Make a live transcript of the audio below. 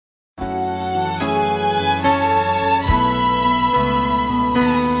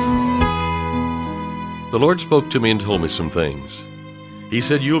The Lord spoke to me and told me some things. He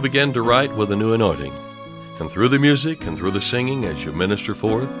said, you'll begin to write with a new anointing. And through the music and through the singing as you minister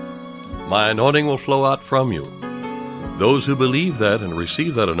forth, my anointing will flow out from you. Those who believe that and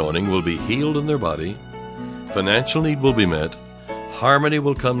receive that anointing will be healed in their body. Financial need will be met. Harmony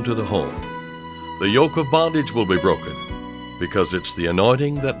will come to the home. The yoke of bondage will be broken, because it's the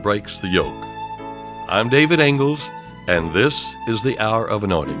anointing that breaks the yoke. I'm David Engels, and this is the Hour of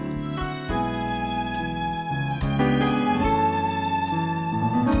Anointing.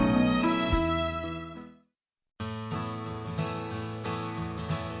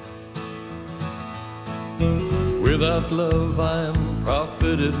 Without love I am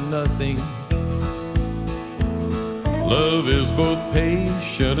profited nothing. Love is both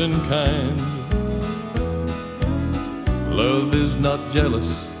patient and kind. Love is not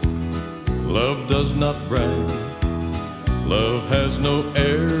jealous. Love does not brag. Love has no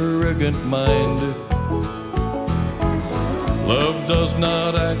arrogant mind. Love does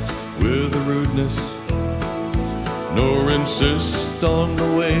not act with rudeness, nor insist on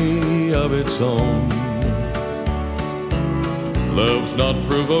the way of its own. Love's not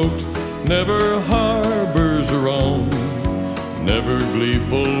provoked, never harbors a wrong, never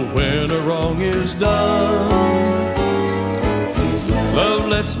gleeful when a wrong is done. Love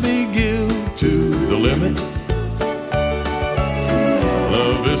lets me give to the limit.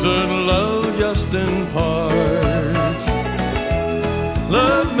 Love isn't love just in part.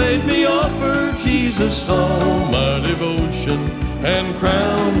 Love made me offer Jesus all my devotion and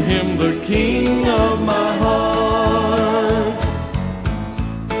crown him the King of my heart.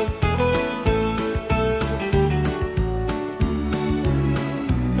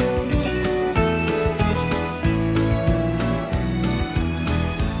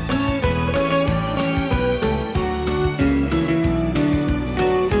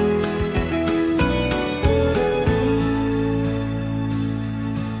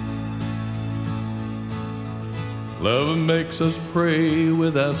 Love makes us pray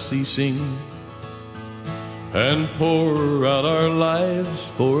without ceasing and pour out our lives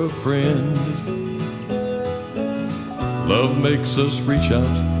for a friend. Love makes us reach out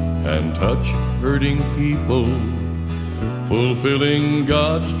and touch hurting people, fulfilling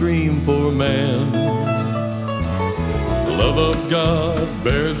God's dream for man. The love of God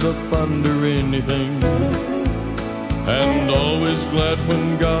bears up under anything, and always glad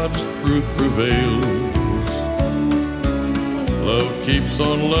when God's truth prevails. Love keeps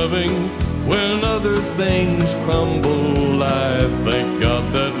on loving when other things crumble. I thank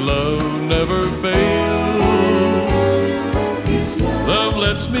God that love never fails. Love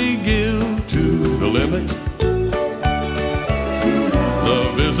lets me give to the limit.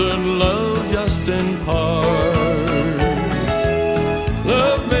 Love isn't love just in part.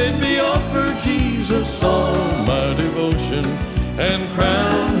 Love made me offer Jesus all my devotion and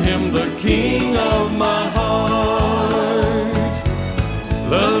crown him the King of my heart.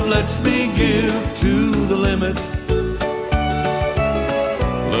 Love lets me give to the limit.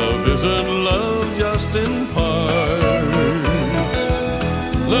 Love isn't love just in part.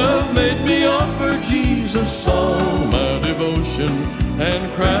 Love made me offer Jesus all my devotion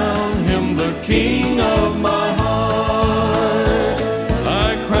and crown him the King of my heart.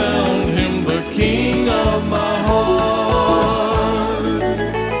 I crown him the King of my heart.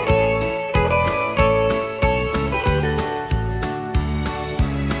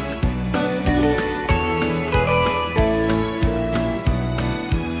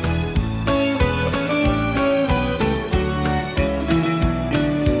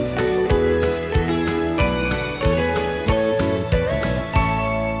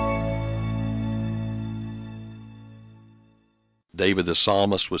 David the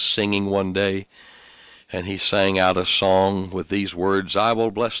psalmist was singing one day, and he sang out a song with these words, I will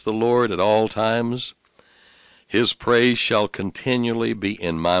bless the Lord at all times. His praise shall continually be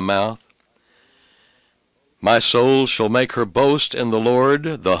in my mouth. My soul shall make her boast in the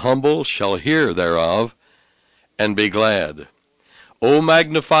Lord. The humble shall hear thereof and be glad. O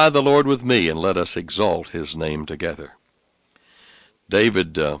magnify the Lord with me, and let us exalt his name together.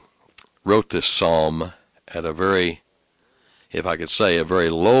 David wrote this psalm at a very, if I could say, a very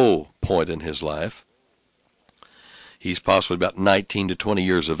low point in his life. He's possibly about 19 to 20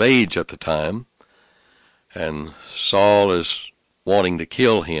 years of age at the time, and Saul is wanting to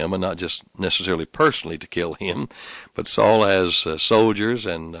kill him, and not just necessarily personally to kill him, but Saul has soldiers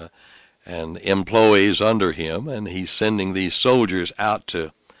and employees under him, and he's sending these soldiers out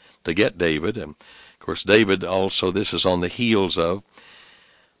to get David. And of course David also, this is on the heels of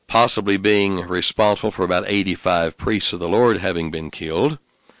possibly being responsible for about 85 priests of the Lord having been killed.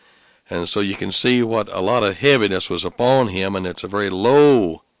 And so you can see what a lot of heaviness was upon him, and it's a very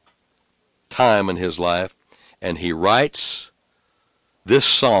low time in his life. And he writes this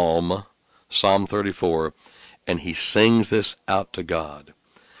psalm, Psalm 34, and he sings this out to God.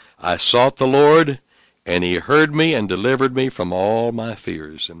 I sought the Lord, and he heard me and delivered me from all my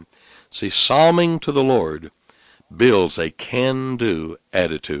fears. And see, psalming to the Lord builds a can-do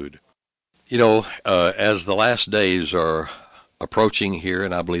attitude. You know, as the last days are approaching here,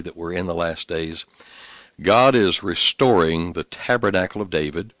 and I believe that we're in the last days, God is restoring the tabernacle of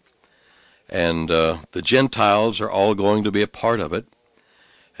David, and the Gentiles are all going to be a part of it.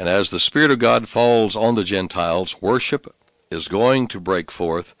 And as the Spirit of God falls on the Gentiles, worship is going to break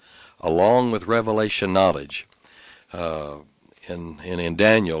forth along with revelation knowledge. In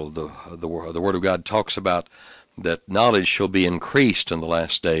Daniel, the Word of God talks about that knowledge shall be increased in the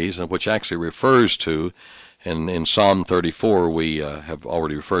last days, and which actually refers to, and in Psalm 34, we have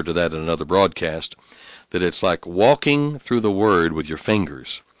already referred to that in another broadcast, that it's like walking through the Word with your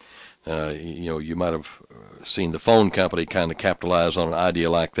fingers. You might have seen the phone company kind of capitalize on an idea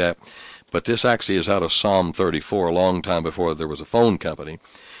like that, but this actually is out of Psalm 34, a long time before there was a phone company,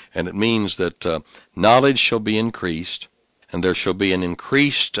 and it means that knowledge shall be increased, and there shall be an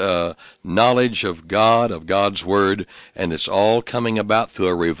increased knowledge of God, of God's Word, and it's all coming about through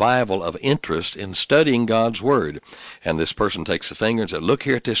a revival of interest in studying God's Word. And this person takes the finger and says, look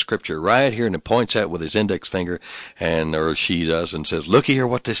here at this scripture right here, and it points at it with his index finger, or she does, and says, look here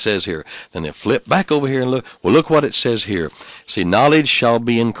what this says here. Then they flip back over here and look, well, look what it says here. See, knowledge shall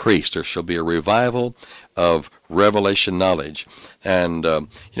be increased. There shall be a revival of revelation knowledge. And,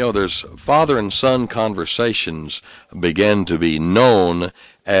 there's father and son conversations begin to be known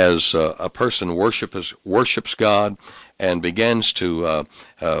as a person worships God and begins to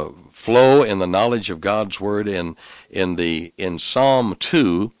flow in the knowledge of God's Word. In Psalm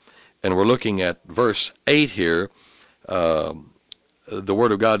 2, and we're looking at verse 8 here, the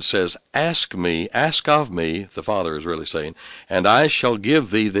Word of God says, ask of me, the Father is really saying, and I shall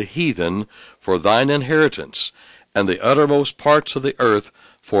give thee the heathen for thine inheritance, and the uttermost parts of the earth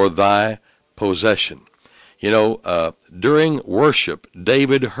for thy possession. During worship,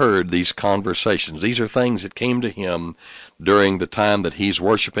 David heard these conversations. These are things that came to him during the time that he's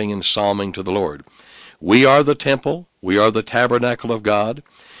worshiping and psalming to the Lord. We are the temple. We are the tabernacle of God.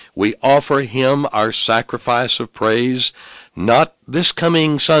 We offer him our sacrifice of praise, not this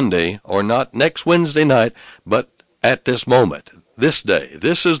coming Sunday or not next Wednesday night, but at this moment, this day.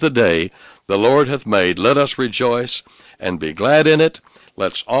 This is the day the Lord hath made. Let us rejoice and be glad in it.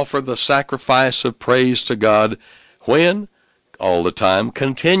 Let's offer the sacrifice of praise to God. When? All the time,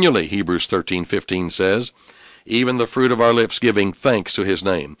 continually, Hebrews 13:15 says. Even the fruit of our lips giving thanks to his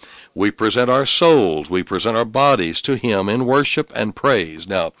name. We present our souls, we present our bodies to him in worship and praise.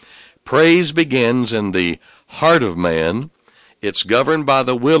 Now, praise begins in the heart of man. It's governed by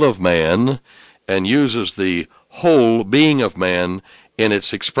the will of man and uses the whole being of man in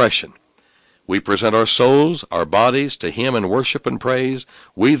its expression. We present our souls, our bodies to him in worship and praise.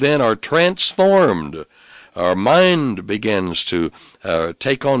 We then are transformed. Our mind begins to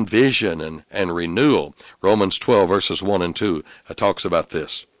take on vision and renewal. Romans 12, verses 1 and 2 talks about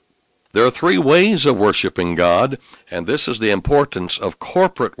this. There are three ways of worshiping God, and this is the importance of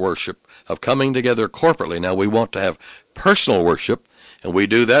corporate worship, of coming together corporately. Now, we want to have personal worship, and we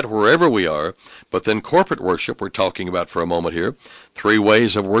do that wherever we are, but then corporate worship we're talking about for a moment here. Three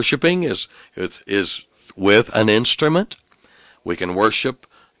ways of worshiping is with an instrument. We can worship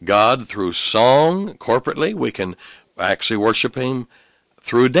God through song corporately. We can actually worship him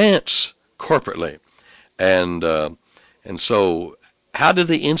through dance corporately. And so how did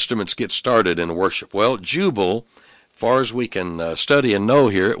the instruments get started in worship? Well, Jubal, as far as we can study and know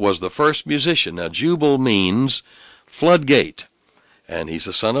here, was the first musician. Now, Jubal means floodgate, and he's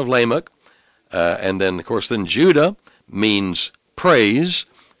the son of Lamech. And then, of course, Judah means praise.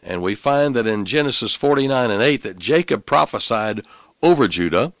 And we find that in Genesis 49 and 8 that Jacob prophesied over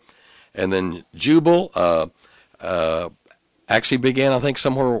Judah, and then Jubal actually began, I think,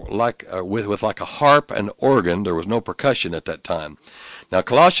 somewhere like with like a harp and organ. There was no percussion at that time. Now,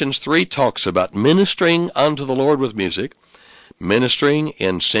 Colossians 3 talks about ministering unto the Lord with music, ministering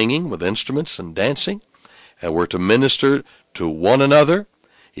in singing with instruments and dancing, and we're to minister to one another.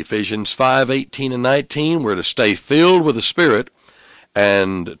 Ephesians 5:18 and 19, we're to stay filled with the Spirit,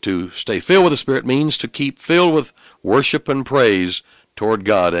 and to stay filled with the Spirit means to keep filled with worship and praise toward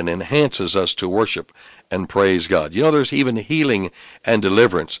God, and enhances us to worship and praise God. There's even healing and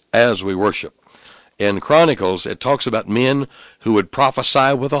deliverance as we worship. In Chronicles, it talks about men who would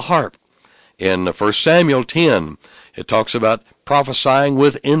prophesy with a harp. In 1 Samuel 10, it talks about prophesying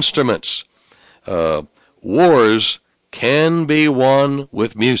with instruments. Wars can be won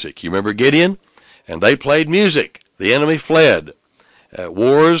with music. You remember Gideon? And they played music. The enemy fled.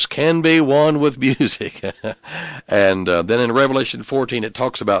 Wars can be won with music. And then in Revelation 14, it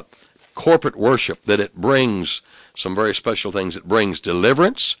talks about corporate worship, that it brings some very special things. It brings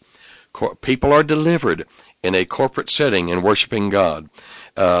deliverance. People are delivered in a corporate setting in worshiping God.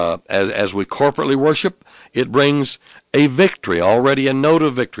 As we corporately worship, it brings a victory, already a note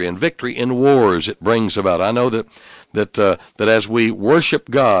of victory, and victory in wars it brings about. I know that as we worship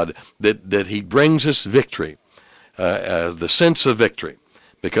God, that He brings us victory, as the sense of victory,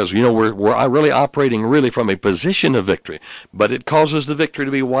 because we're really operating really from a position of victory, but it causes the victory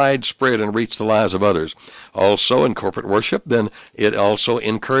to be widespread and reach the lives of others. Also in corporate worship, then it also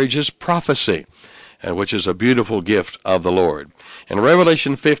encourages prophecy, which is a beautiful gift of the Lord. In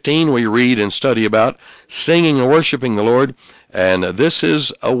Revelation 15, we read and study about singing and worshiping the Lord, and this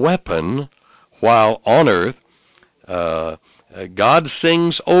is a weapon while on earth. God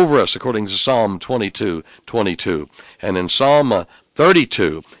sings over us, according to Psalm 22:22. And in Psalm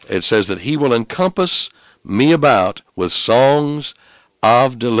 32, it says that He will encompass me about with songs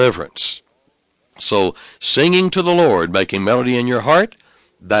of deliverance. So singing to the Lord, making melody in your heart,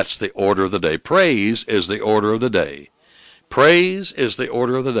 that's the order of the day. Praise is the order of the day. Praise is the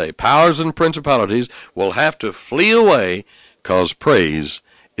order of the day. Powers and principalities will have to flee away, because praise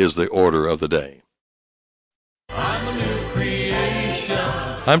is the order of the day. I'm a new creation.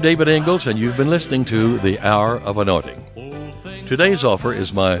 I'm David Ingalls, and you've been listening to The Hour of Anointing. Today's offer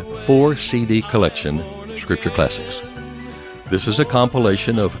is my 4-CD collection, Scripture Classics. This is a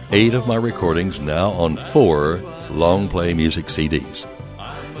compilation of 8 of my recordings, now on 4 long-play music CDs.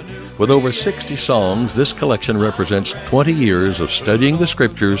 With over 60 songs, this collection represents 20 years of studying the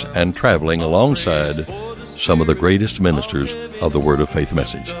Scriptures and traveling alongside some of the greatest ministers of the Word of Faith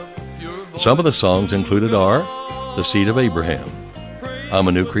message. Some of the songs included are The Seed of Abraham, I'm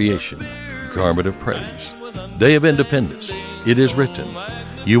a New Creation, Garment of Praise, Day of Independence, It Is Written,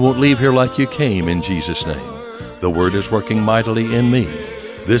 You Won't Leave Here Like You Came, in Jesus' name, The Word Is Working Mightily in Me,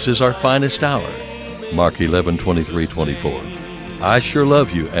 This Is Our Finest Hour, Mark 11:23-24, I Sure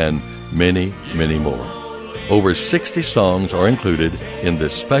Love You, and many, many more. Over 60 songs are included in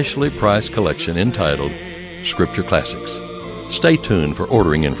this specially priced collection entitled Scripture Classics. Stay tuned for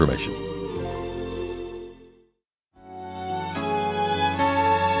ordering information.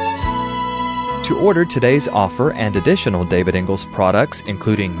 To order today's offer and additional David Ingalls products,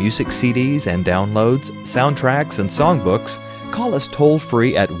 including music CDs and downloads, soundtracks, and songbooks, call us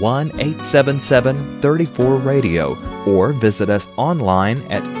toll-free at 1-877-34-RADIO or visit us online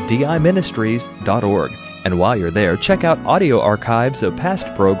at diministries.org. And while you're there, check out audio archives of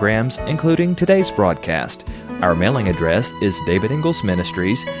past programs, including today's broadcast. Our mailing address is David Ingalls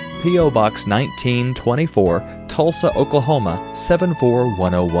Ministries, P.O. Box 1924, Tulsa, Oklahoma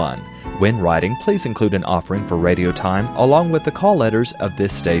 74101. When writing, please include an offering for radio time along with the call letters of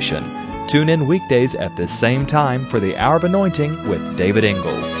this station. Tune in weekdays at this same time for the Hour of Anointing with David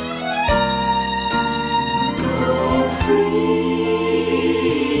Ingalls.